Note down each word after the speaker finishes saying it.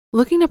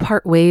Looking to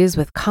part ways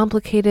with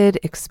complicated,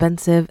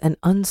 expensive, and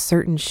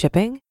uncertain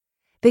shipping?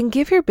 Then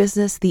give your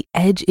business the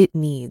edge it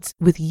needs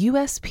with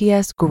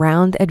USPS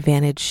Ground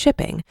Advantage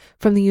shipping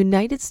from the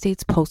United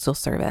States Postal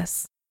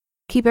Service.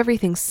 Keep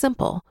everything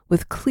simple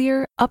with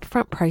clear,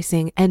 upfront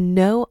pricing and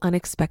no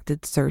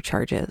unexpected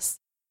surcharges.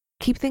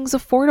 Keep things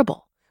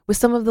affordable with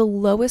some of the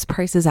lowest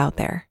prices out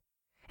there.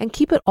 And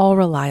keep it all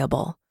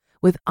reliable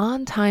with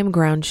on-time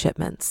ground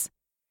shipments.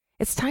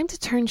 It's time to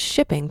turn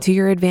shipping to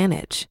your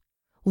advantage.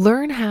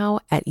 Learn how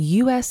at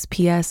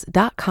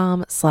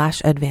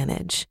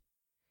USPS.com/advantage.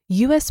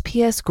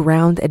 USPS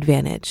Ground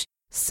Advantage.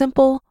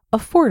 Simple,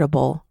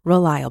 affordable,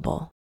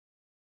 reliable.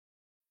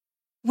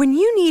 When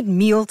you need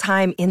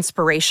mealtime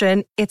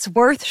inspiration, it's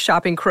worth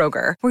shopping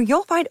Kroger, where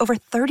you'll find over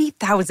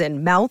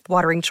 30,000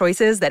 mouth-watering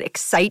choices that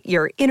excite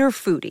your inner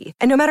foodie.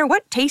 And no matter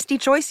what tasty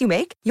choice you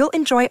make, you'll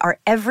enjoy our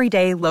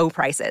everyday low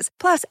prices,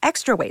 plus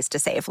extra ways to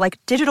save, like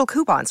digital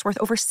coupons worth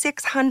over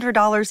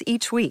 $600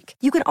 each week.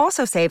 You can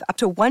also save up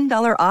to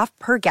 $1 off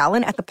per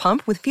gallon at the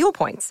pump with fuel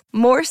points.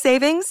 More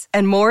savings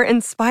and more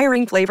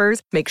inspiring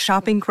flavors make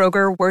shopping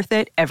Kroger worth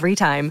it every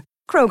time.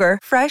 Kroger,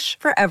 fresh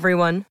for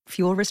everyone.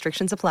 Fuel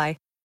restrictions apply.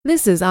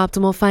 This is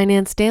Optimal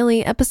Finance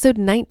Daily, episode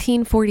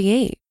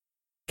 1948.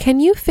 Can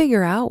you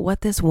figure out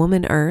what this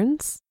woman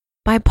earns?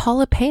 By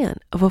Paula Pan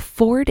of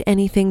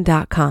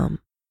AffordAnything.com.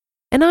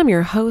 And I'm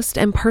your host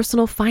and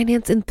personal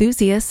finance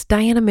enthusiast,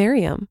 Diana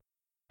Merriam.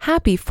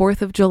 Happy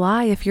 4th of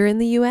July if you're in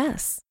the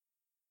US.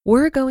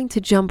 We're going to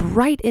jump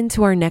right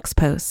into our next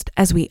post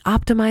as we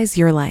optimize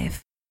your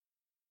life.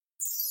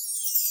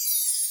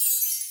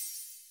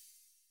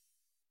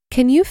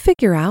 Can you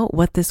figure out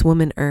what this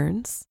woman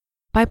earns?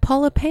 By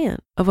Paula Pan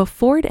of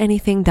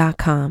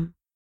AffordAnything.com.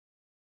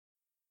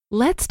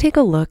 Let's take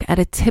a look at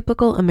a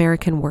typical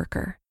American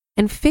worker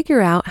and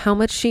figure out how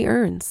much she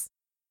earns.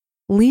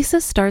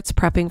 Lisa starts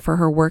prepping for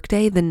her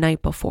workday the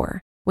night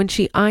before when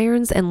she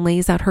irons and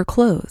lays out her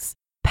clothes,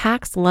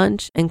 packs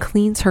lunch, and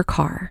cleans her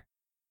car.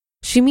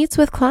 She meets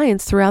with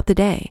clients throughout the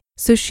day,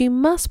 so she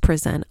must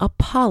present a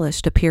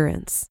polished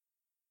appearance.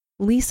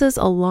 Lisa's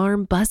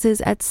alarm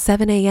buzzes at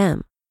 7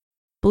 a.m.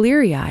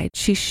 Bleary-eyed,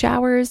 she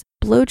showers,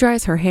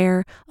 blow-dries her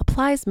hair,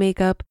 applies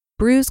makeup,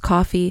 brews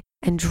coffee,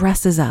 and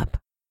dresses up.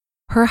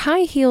 Her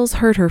high heels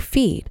hurt her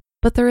feet,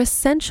 but they're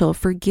essential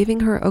for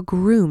giving her a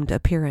groomed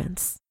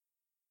appearance.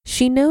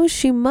 She knows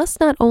she must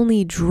not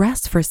only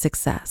dress for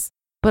success,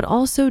 but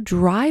also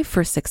drive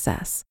for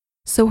success,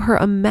 so her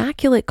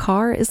immaculate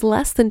car is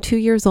less than 2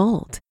 years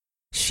old.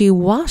 She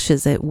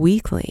washes it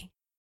weekly.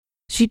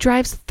 She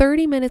drives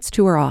 30 minutes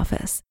to her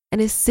office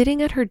and is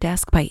sitting at her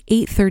desk by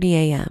 8:30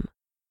 a.m.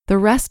 The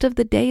rest of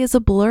the day is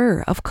a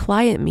blur of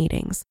client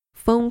meetings,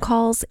 phone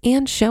calls,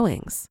 and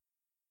showings.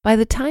 By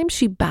the time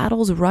she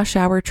battles rush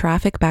hour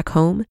traffic back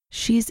home,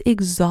 she's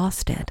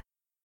exhausted.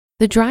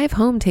 The drive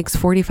home takes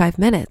 45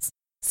 minutes,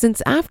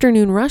 since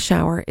afternoon rush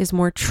hour is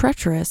more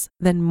treacherous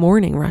than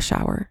morning rush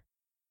hour.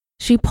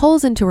 She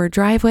pulls into her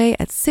driveway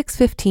at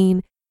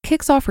 6:15,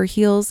 kicks off her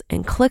heels,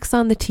 and clicks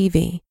on the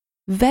TV,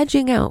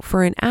 vegging out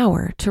for an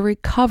hour to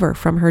recover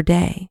from her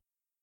day.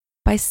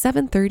 By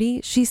 7:30,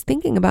 she's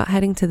thinking about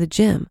heading to the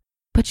gym,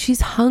 but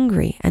she's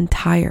hungry and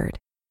tired.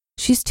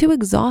 She's too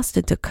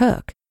exhausted to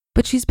cook,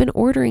 but she's been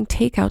ordering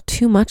takeout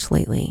too much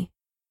lately.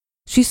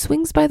 She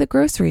swings by the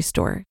grocery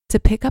store to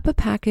pick up a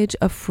package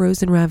of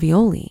frozen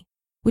ravioli,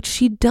 which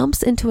she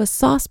dumps into a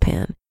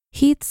saucepan,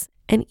 heats,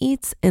 and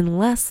eats in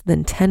less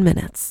than 10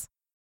 minutes.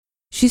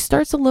 She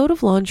starts a load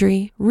of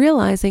laundry,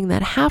 realizing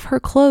that half her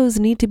clothes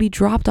need to be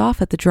dropped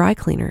off at the dry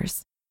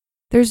cleaners.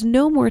 There's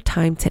no more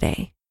time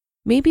today.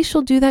 Maybe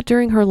she'll do that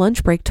during her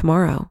lunch break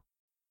tomorrow.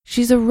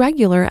 She's a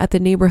regular at the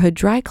neighborhood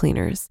dry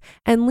cleaners,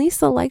 and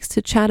Lisa likes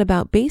to chat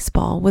about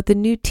baseball with the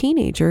new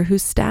teenager who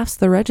staffs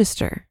the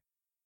register.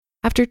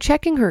 After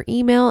checking her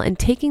email and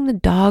taking the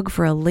dog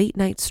for a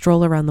late-night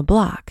stroll around the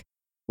block,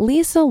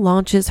 Lisa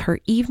launches her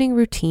evening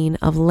routine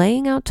of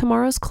laying out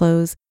tomorrow's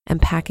clothes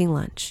and packing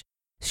lunch.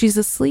 She's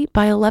asleep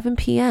by 11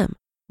 p.m.,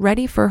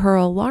 ready for her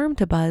alarm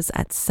to buzz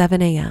at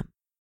 7 a.m.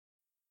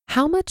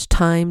 How much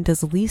time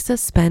does Lisa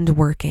spend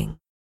working?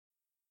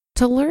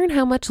 To learn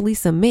how much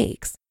Lisa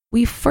makes,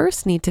 we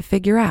first need to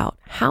figure out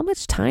how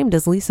much time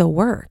does Lisa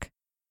work.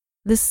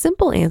 The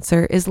simple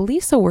answer is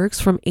Lisa works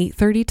from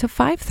 8:30 to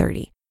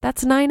 5:30.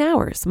 That's 9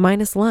 hours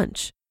minus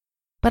lunch.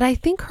 But I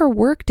think her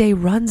workday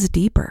runs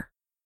deeper.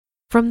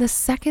 From the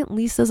second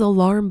Lisa's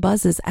alarm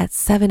buzzes at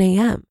 7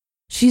 a.m.,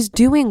 she's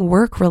doing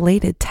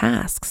work-related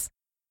tasks,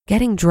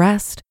 getting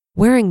dressed,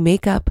 wearing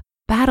makeup,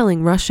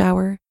 battling rush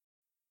hour.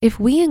 If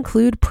we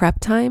include prep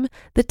time,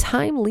 the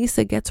time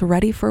Lisa gets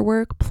ready for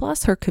work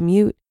plus her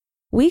commute,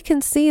 we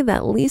can see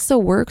that Lisa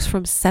works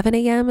from 7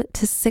 a.m.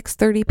 to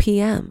 6:30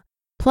 p.m.,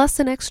 plus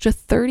an extra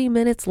 30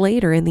 minutes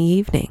later in the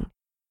evening.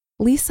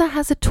 Lisa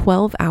has a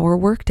 12-hour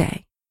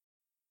workday.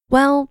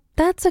 Well,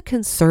 that's a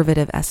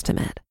conservative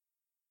estimate.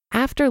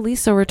 After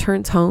Lisa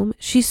returns home,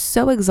 she's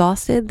so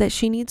exhausted that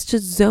she needs to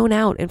zone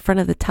out in front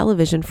of the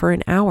television for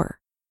an hour.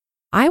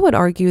 I would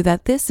argue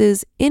that this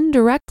is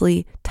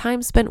indirectly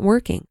time spent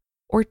working,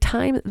 or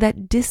time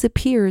that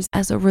disappears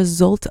as a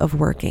result of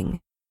working.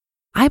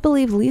 I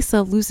believe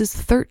Lisa loses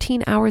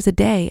 13 hours a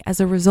day as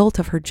a result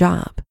of her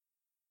job.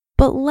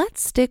 But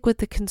let's stick with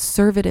the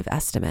conservative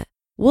estimate.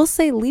 We'll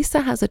say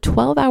Lisa has a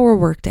 12-hour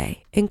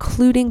workday,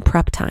 including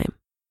prep time.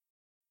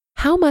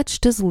 How much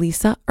does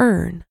Lisa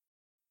earn?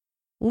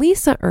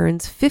 Lisa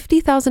earns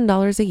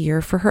 $50,000 a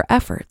year for her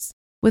efforts,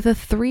 with a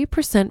 3%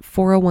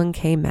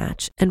 401k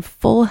match and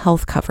full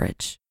health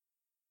coverage.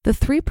 The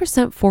 3%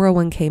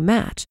 401k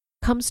match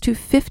comes to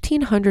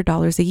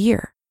 $1,500 a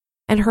year,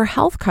 and her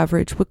health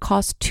coverage would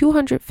cost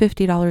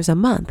 $250 a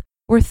month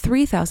or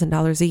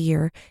 $3,000 a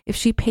year if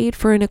she paid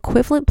for an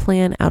equivalent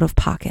plan out of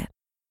pocket.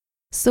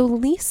 So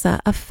Lisa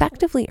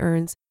effectively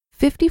earns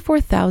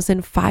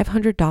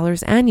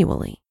 $54,500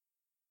 annually.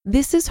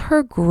 This is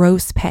her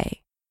gross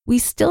pay. We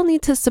still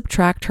need to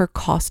subtract her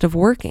cost of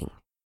working.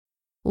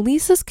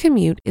 Lisa's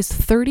commute is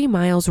 30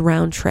 miles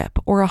round trip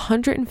or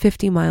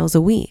 150 miles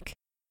a week.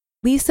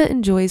 Lisa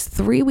enjoys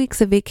 3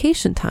 weeks of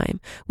vacation time,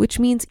 which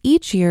means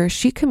each year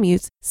she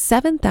commutes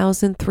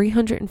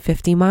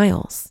 7,350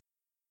 miles.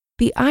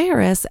 The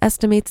IRS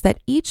estimates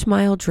that each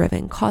mile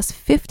driven costs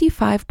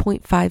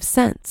 55.5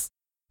 cents,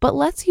 but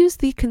let's use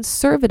the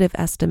conservative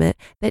estimate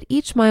that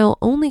each mile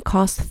only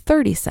costs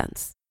 30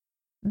 cents.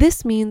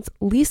 This means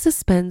Lisa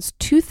spends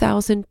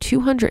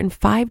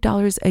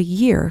 $2,205 a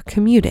year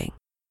commuting.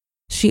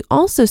 She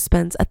also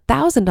spends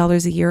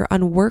 $1,000 a year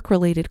on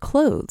work-related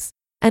clothes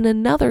and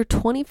another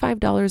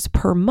 $25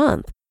 per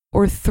month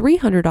or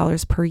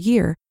 $300 per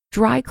year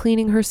dry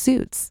cleaning her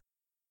suits.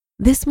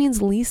 This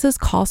means Lisa's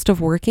cost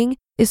of working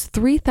is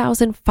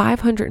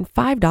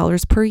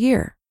 $3,505 per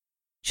year.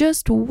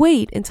 Just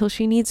wait until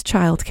she needs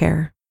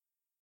childcare.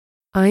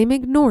 I'm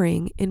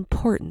ignoring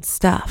important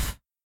stuff.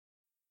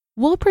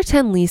 We'll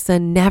pretend Lisa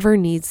never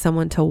needs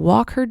someone to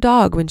walk her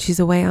dog when she's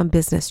away on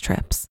business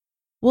trips.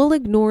 We'll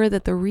ignore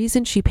that the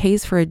reason she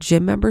pays for a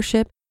gym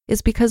membership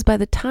is because by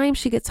the time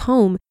she gets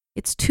home,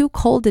 it's too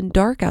cold and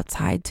dark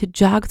outside to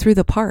jog through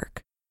the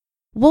park.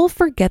 We'll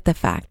forget the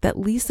fact that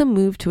Lisa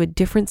moved to a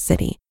different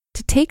city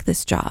to take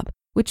this job,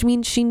 which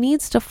means she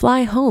needs to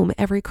fly home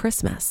every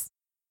Christmas.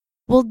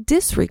 We'll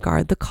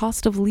disregard the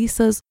cost of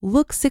Lisa's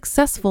look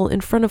successful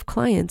in front of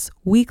clients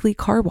weekly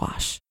car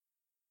wash.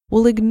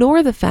 We'll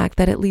ignore the fact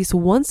that at least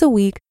once a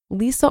week,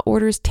 Lisa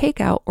orders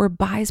takeout or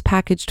buys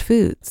packaged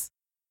foods.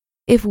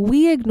 If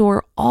we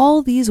ignore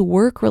all these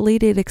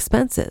work-related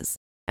expenses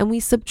and we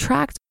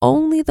subtract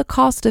only the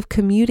cost of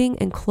commuting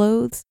and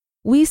clothes,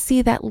 we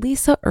see that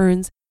Lisa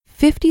earns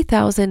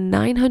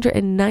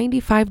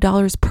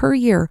 $50,995 per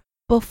year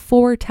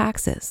before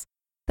taxes.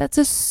 That's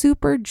a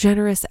super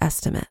generous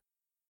estimate.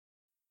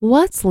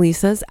 What's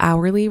Lisa's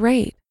hourly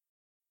rate?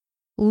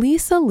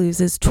 Lisa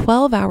loses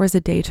 12 hours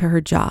a day to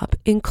her job,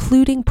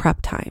 including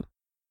prep time.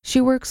 She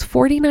works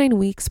 49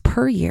 weeks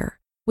per year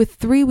with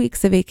 3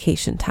 weeks of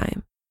vacation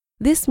time.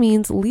 This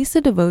means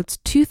Lisa devotes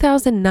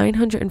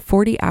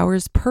 2,940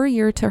 hours per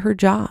year to her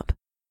job.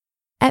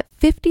 At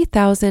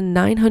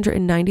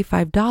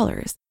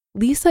 $50,995,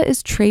 Lisa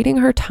is trading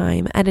her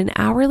time at an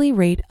hourly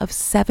rate of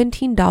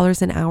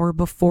 $17 an hour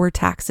before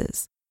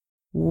taxes.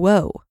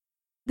 Whoa,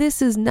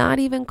 this is not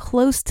even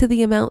close to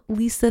the amount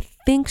Lisa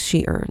thinks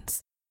she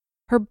earns.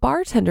 Her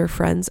bartender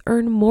friends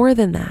earn more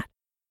than that.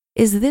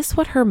 Is this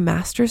what her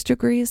master's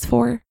degree is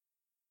for?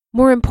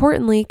 More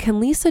importantly, can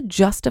Lisa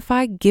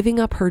justify giving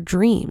up her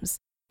dreams,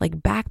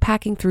 like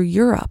backpacking through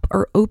Europe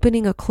or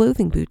opening a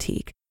clothing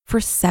boutique, for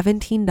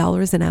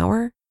 $17 an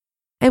hour?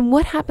 And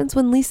what happens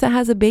when Lisa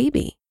has a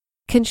baby?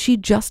 Can she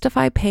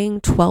justify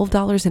paying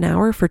 $12 an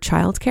hour for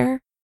childcare?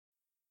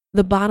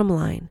 The bottom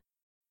line,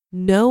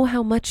 know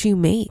how much you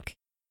make.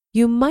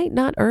 You might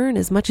not earn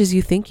as much as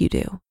you think you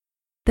do.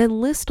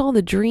 Then list all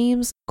the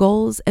dreams,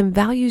 goals, and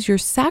values you're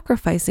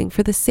sacrificing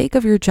for the sake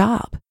of your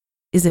job.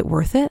 Is it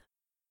worth it?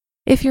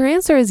 If your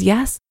answer is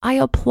yes, I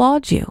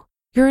applaud you.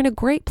 You're in a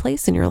great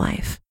place in your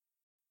life.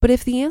 But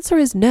if the answer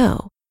is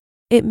no,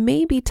 it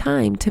may be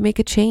time to make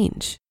a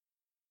change.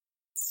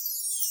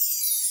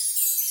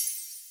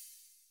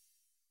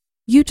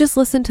 You just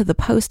listened to the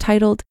post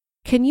titled,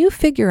 "Can You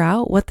Figure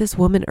Out What This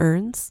Woman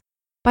Earns?"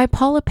 by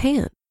Paula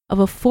Pant of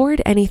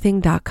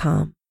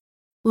AffordAnything.com.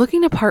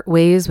 Looking to part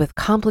ways with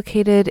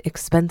complicated,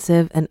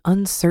 expensive, and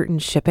uncertain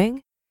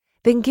shipping?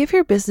 Then give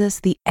your business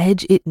the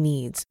edge it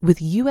needs with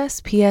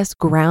USPS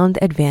Ground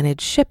Advantage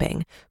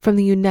shipping from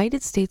the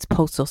United States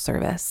Postal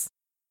Service.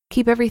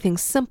 Keep everything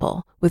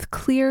simple with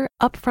clear,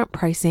 upfront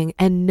pricing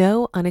and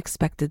no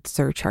unexpected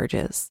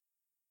surcharges.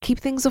 Keep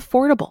things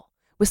affordable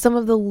with some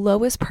of the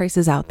lowest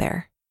prices out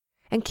there.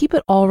 And keep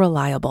it all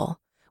reliable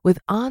with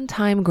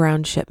on-time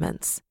ground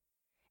shipments.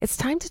 It's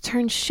time to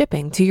turn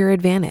shipping to your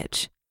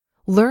advantage.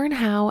 Learn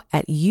how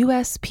at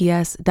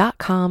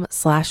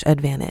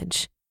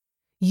USPS.com/advantage.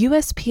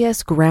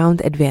 USPS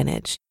Ground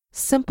Advantage.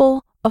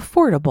 Simple,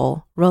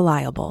 affordable,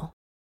 reliable.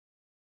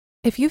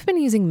 If you've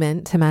been using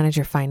Mint to manage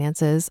your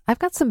finances, I've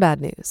got some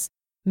bad news.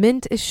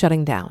 Mint is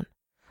shutting down.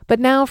 But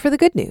now for the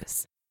good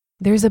news.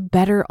 There's a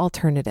better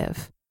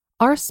alternative.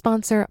 Our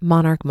sponsor,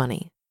 Monarch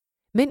Money.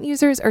 Mint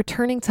users are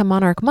turning to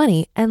Monarch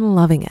Money and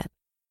loving it.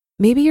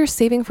 Maybe you're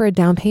saving for a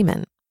down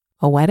payment,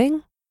 a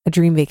wedding, a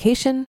dream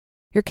vacation,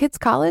 your kids'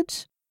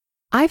 college.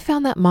 I've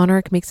found that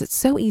Monarch makes it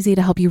so easy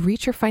to help you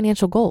reach your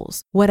financial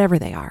goals, whatever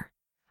they are.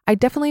 I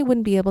definitely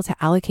wouldn't be able to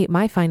allocate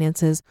my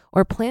finances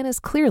or plan as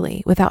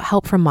clearly without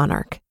help from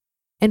Monarch.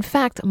 In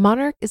fact,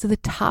 Monarch is the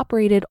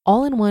top-rated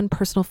all-in-one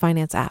personal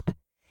finance app.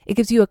 It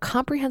gives you a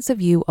comprehensive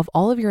view of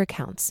all of your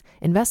accounts,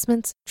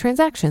 investments,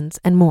 transactions,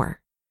 and more.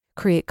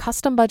 Create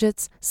custom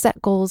budgets,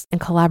 set goals, and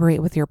collaborate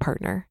with your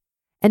partner.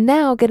 And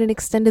now get an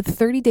extended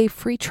 30-day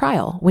free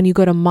trial when you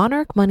go to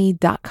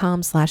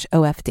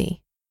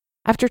monarchmoney.com/OFD.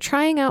 After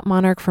trying out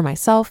Monarch for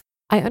myself,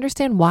 I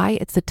understand why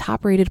it's the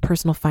top-rated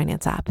personal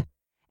finance app.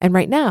 And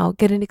right now,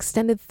 get an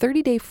extended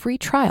 30-day free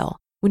trial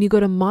when you go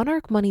to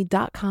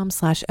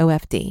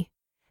monarchmoney.com/OFD.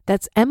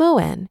 That's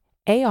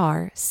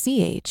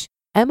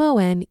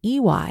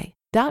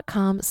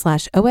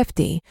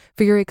monarchmoney.com/OFD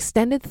for your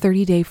extended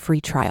 30-day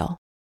free trial.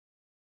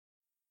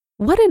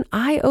 What an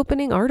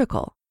eye-opening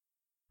article.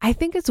 I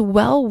think it's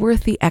well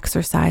worth the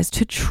exercise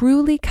to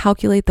truly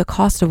calculate the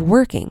cost of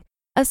working,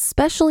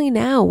 especially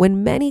now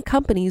when many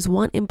companies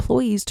want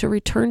employees to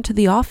return to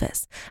the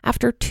office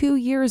after 2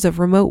 years of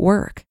remote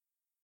work.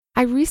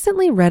 I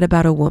recently read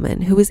about a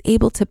woman who was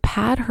able to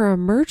pad her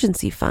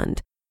emergency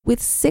fund with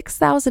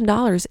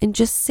 $6,000 in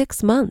just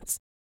 6 months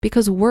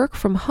because work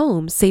from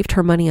home saved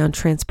her money on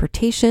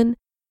transportation,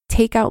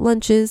 takeout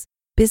lunches,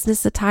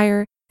 business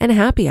attire, and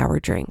happy hour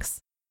drinks.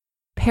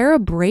 Pair a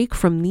break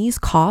from these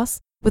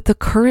costs with the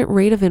current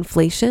rate of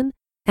inflation,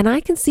 and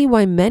I can see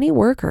why many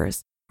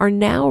workers are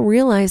now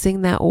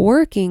realizing that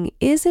working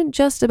isn't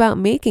just about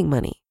making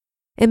money.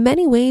 In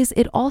many ways,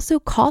 it also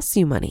costs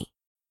you money.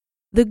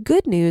 The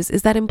good news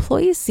is that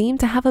employees seem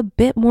to have a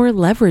bit more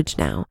leverage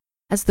now,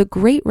 as the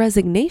Great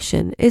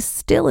Resignation is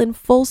still in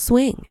full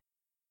swing.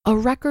 A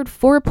record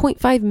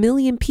 4.5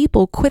 million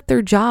people quit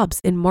their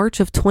jobs in March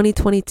of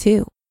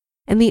 2022,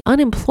 and the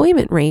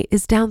unemployment rate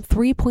is down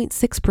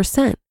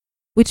 3.6%,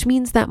 which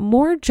means that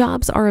more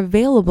jobs are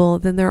available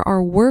than there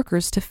are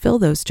workers to fill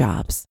those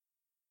jobs.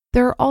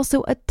 There are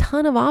also a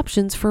ton of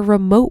options for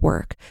remote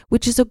work,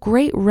 which is a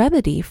great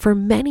remedy for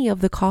many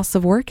of the costs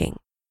of working.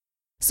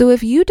 So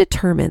if you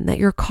determine that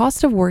your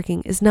cost of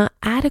working is not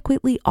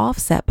adequately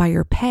offset by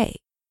your pay,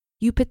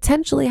 you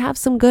potentially have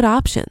some good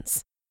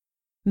options.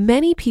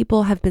 Many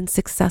people have been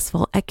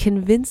successful at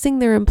convincing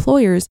their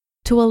employers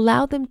to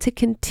allow them to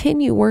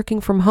continue working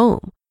from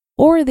home,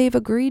 or they've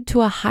agreed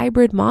to a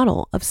hybrid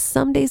model of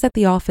some days at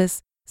the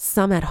office,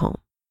 some at home.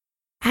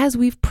 As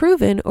we've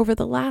proven over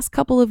the last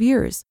couple of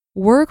years,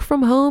 work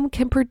from home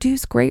can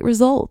produce great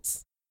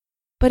results.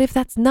 But if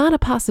that's not a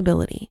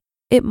possibility,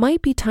 it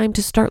might be time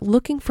to start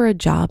looking for a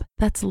job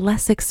that's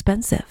less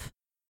expensive.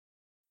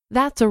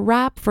 That's a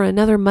wrap for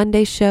another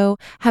Monday show.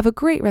 Have a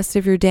great rest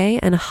of your day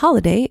and a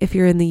holiday if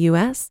you're in the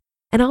US,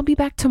 and I'll be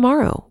back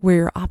tomorrow where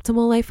your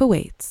optimal life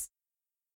awaits.